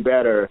would be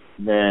better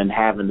than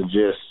having to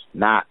just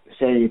not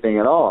say anything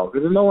at all,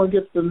 because they don't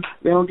get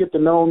to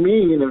know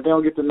me, and if they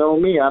don't get to know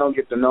me, I don't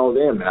get to know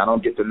them, and I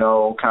don't get to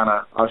know kind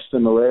of our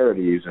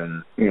similarities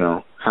and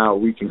how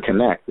we can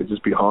connect. It'd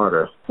just be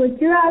harder. Would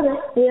you rather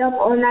stay up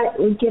all night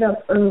or get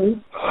up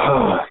early?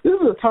 This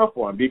is a tough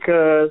one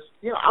because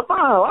I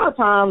find a lot of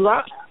times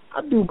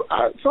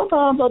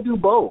sometimes I do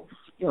both.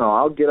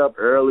 I'll get up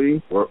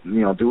early or,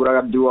 do what I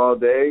got to do all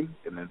day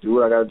and then do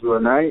what I got to do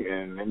at night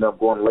and end up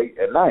going late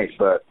at night.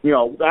 But,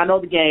 I know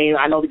the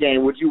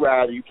game. Would you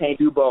rather? You can't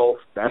do both.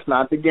 That's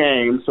not the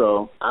game.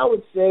 So I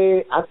would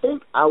say I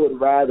think I would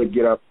rather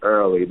get up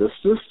early. There's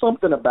just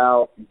something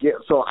about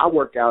so I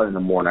work out in the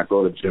morning. I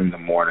go to the gym in the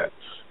morning.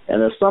 And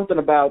there's something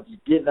about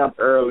getting up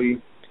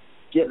early,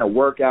 getting a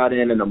workout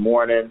in the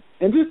morning,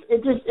 and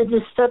it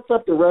just sets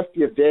up the rest of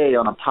your day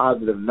on a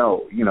positive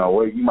note,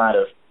 where you might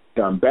have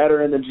done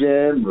better in the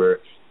gym, or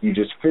you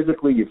just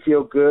physically you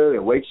feel good,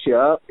 it wakes you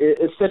up.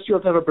 It sets you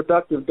up to have a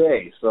productive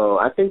day. So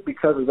I think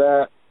because of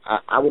that,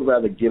 I would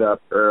rather get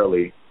up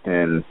early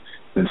than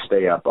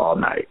stay up all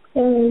night.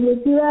 And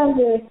would you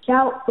rather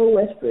shout or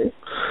whisper?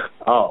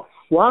 Oh,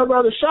 well, I'd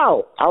rather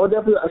shout. I would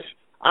definitely.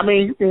 I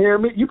mean, you can hear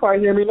me. You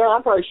probably hear me now.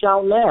 I'm probably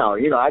shouting now.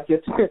 I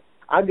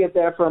get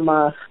that from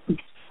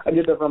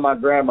my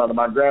grandmother.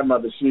 My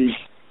grandmother, she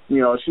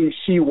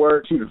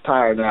worked. She's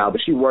retired now,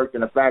 but she worked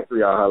in a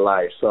factory all her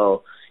life.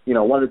 So,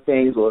 one of the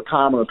things with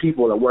common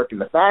people that work in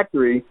the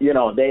factory,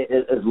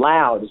 it's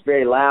loud. It's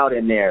very loud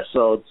in there.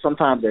 So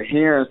sometimes their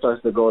hearing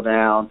starts to go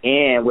down,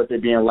 and with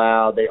it being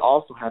loud, they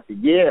also have to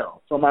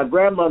yell. So my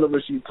grandmother,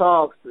 when she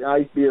talks, I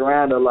used to be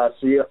around her a lot.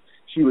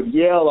 She would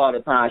yell all the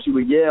time. She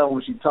would yell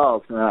when she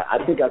talks. And I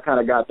think I kind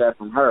of got that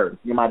from her.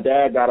 My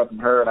dad got it from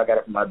her, and I got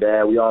it from my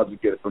dad. We all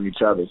just get it from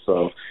each other.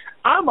 So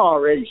I'm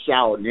already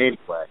shouting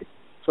anyway.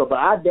 But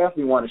I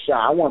definitely want to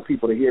shout. I want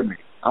people to hear me.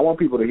 I want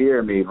people to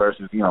hear me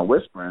versus,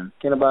 whispering.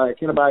 Can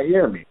anybody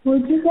hear me?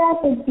 Would you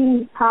rather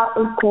be hot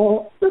or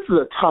cold? This is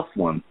a tough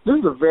one. This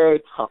is a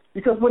very tough,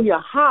 because when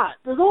you're hot,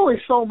 there's only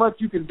so much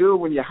you can do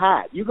when you're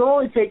hot. You can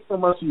only take so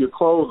much of your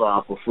clothes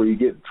off before you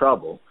get in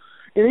trouble.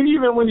 And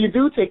even when you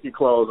do take your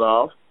clothes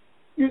off,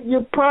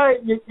 you're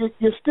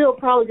still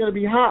probably going to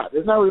be hot.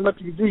 There's not really much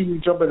you can do. You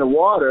can jump in the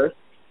water.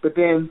 But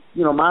then,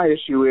 my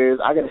issue is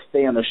I got to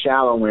stay on the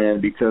shallow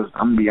end because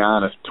I'm going to be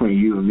honest, between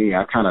you and me,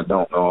 I kind of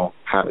don't know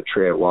how to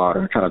tread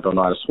water. I kind of don't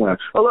know how to swim.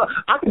 Well, look,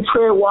 I can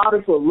tread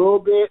water for a little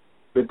bit,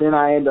 but then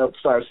I end up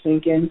start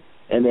sinking.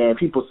 And then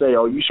people say,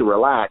 oh, you should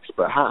relax.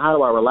 But how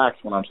do I relax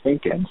when I'm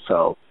sinking?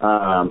 So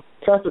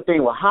that's the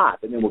thing with hot.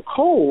 And then with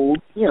cold,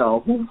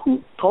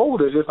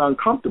 cold is just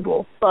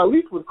uncomfortable. So at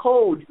least with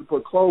cold, you can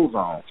put clothes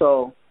on.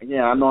 So,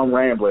 again, I know I'm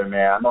rambling,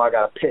 man. I know I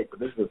got to pick, but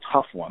this is a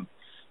tough one.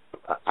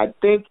 I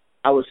think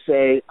I would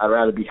say I'd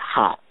rather be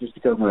hot, just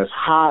because when it's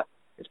hot,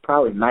 it's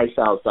probably nice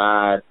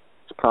outside.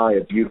 It's probably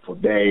a beautiful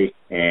day,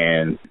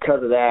 and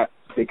because of that,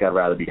 I think I'd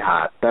rather be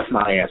hot. That's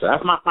my answer.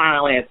 That's my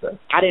final answer.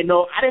 I didn't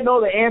know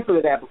the answer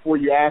to that before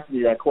you asked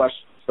me that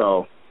question.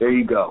 So there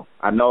you go.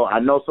 I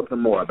know something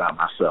more about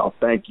myself.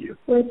 Thank you.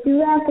 Would you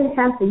rather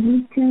have a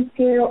YouTube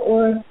channel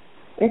or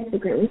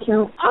Instagram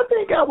account? I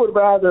think I would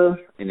rather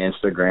an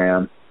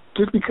Instagram,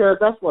 just because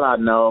that's what I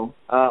know.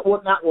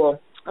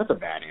 That's a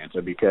bad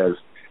answer because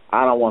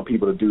I don't want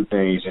people to do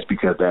things just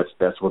because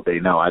that's what they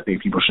know. I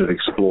think people should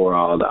explore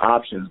all the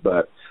options.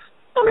 But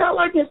I mean, I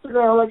like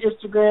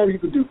Instagram. You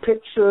can do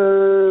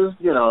pictures.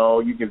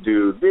 You can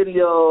do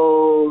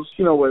videos.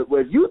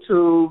 With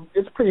YouTube,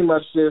 it's pretty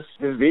much just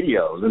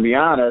videos. And to be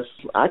honest,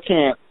 I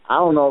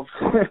don't know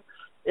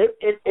if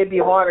it'd be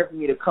harder for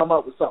me to come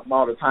up with something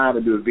all the time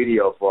and do a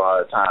video for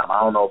all the time. I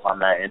don't know if I'm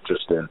that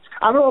interested.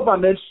 I don't know if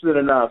I'm interested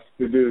enough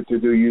to do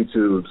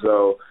YouTube.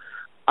 So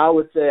I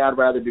would say I'd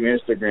rather do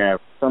Instagram.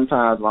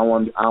 Sometimes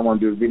when I want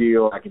to do a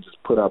video, I can just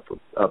put up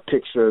a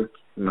picture,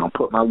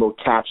 put my little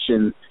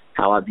caption,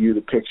 how I view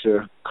the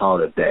picture,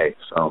 call it a day.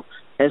 So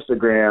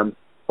Instagram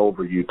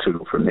over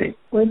YouTube for me.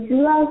 Would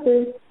you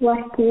rather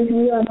watch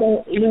TV all day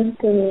or listen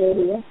to the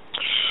radio?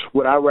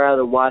 Would I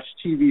rather watch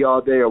TV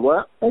all day or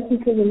what? Listen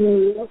to the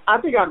radio.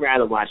 I think I'd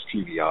rather watch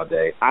TV all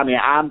day. I mean,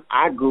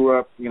 I grew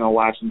up,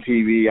 watching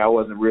TV.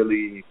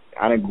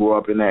 I didn't grow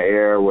up in that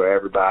era where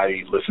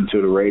everybody listened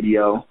to the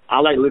radio. I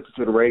like listening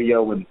to the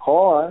radio in the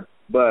car,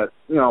 but,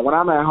 when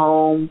I'm at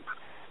home,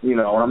 when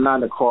I'm not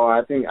in the car,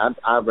 I think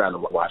I'd rather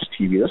watch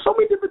TV. There's so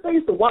many different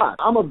things to watch.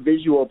 I'm a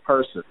visual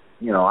person.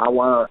 I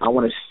want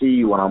to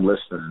see what I'm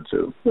listening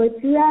to. Would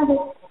you rather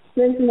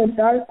live in the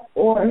dark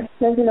or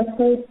live in a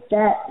place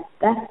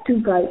that's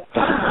too bright?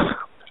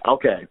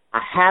 Okay. I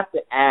have to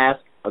ask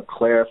a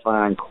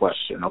clarifying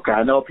question, okay?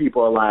 I know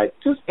people are like,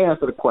 just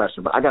answer the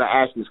question, but I got to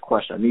ask you this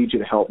question. I need you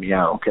to help me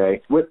out,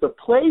 okay? With the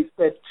place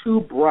that's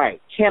too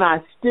bright, can I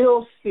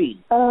still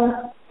see?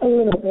 A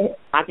little bit.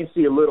 I can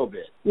see a little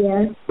bit.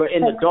 Yeah. But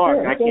in the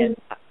dark, I can't.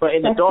 But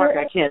in the dark,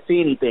 I can't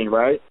see anything,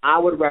 right? I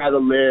would rather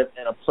live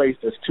in a place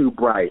that's too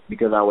bright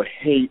because I would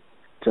hate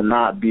to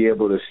not be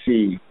able to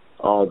see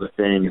all the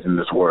things in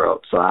this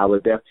world. So I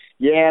would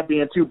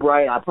being too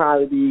bright, I'd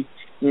probably be,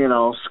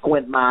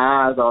 squint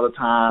my eyes all the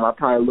time. I'd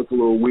probably look a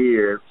little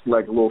weird,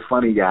 like a little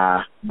funny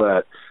guy.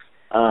 But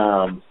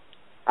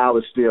I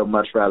would still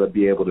much rather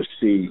be able to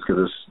see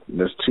because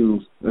there's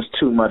too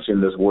much in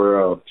this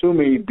world, too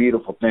many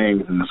beautiful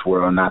things in this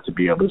world not to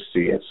be able to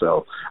see it.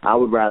 So I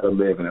would rather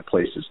live in a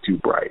place that's too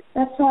bright.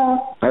 That's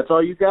all. That's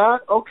all you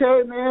got?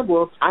 Okay, man.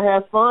 Well, I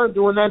had fun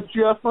doing that. Did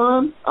you have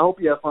fun? I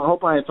hope you had fun. I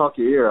hope I didn't talk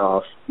your ear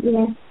off.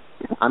 Yeah.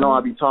 I know I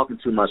be talking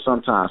too much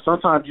sometimes.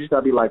 Sometimes you just got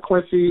to be like,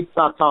 Quincy,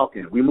 stop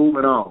talking. We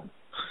moving on.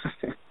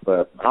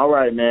 But, all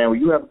right, man. Well,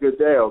 you have a good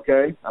day,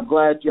 okay? I'm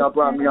glad y'all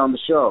brought me on the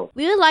show.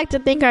 We would like to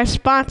thank our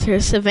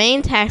sponsor,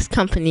 Sylvain Tax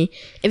Company.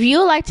 If you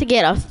would like to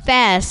get a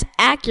fast,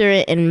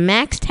 accurate, and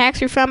max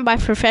tax refund by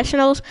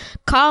professionals,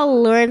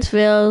 call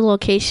Lawrenceville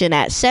location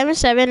at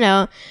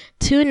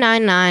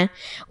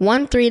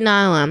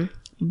 770-299-1391.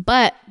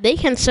 But they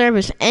can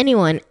service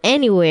anyone,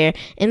 anywhere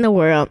in the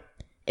world.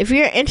 If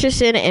you're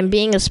interested in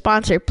being a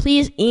sponsor,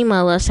 please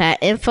email us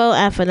at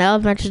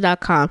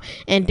info@FunnellAdventures.com.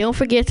 And don't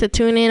forget to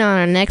tune in on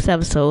our next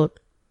episode.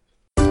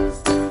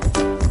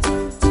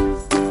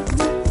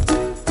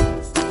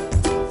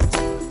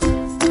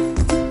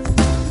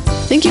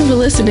 Thank you for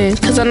listening,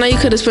 because I know you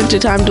could have spent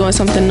your time doing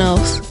something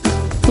else.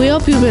 We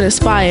hope you've been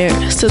inspired.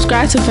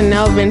 Subscribe to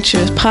Funnell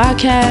Adventures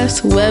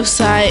podcast,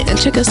 website, and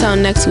check us out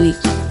next week.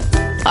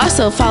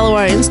 Also, follow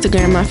our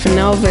Instagram at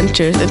Funnell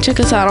Adventures and check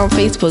us out on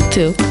Facebook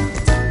too.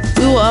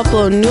 We will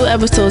upload new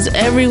episodes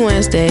every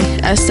Wednesday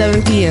at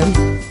 7 p.m.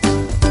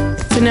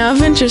 Funnell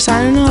Adventures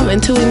signing off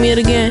until we meet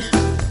again.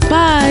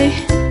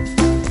 Bye!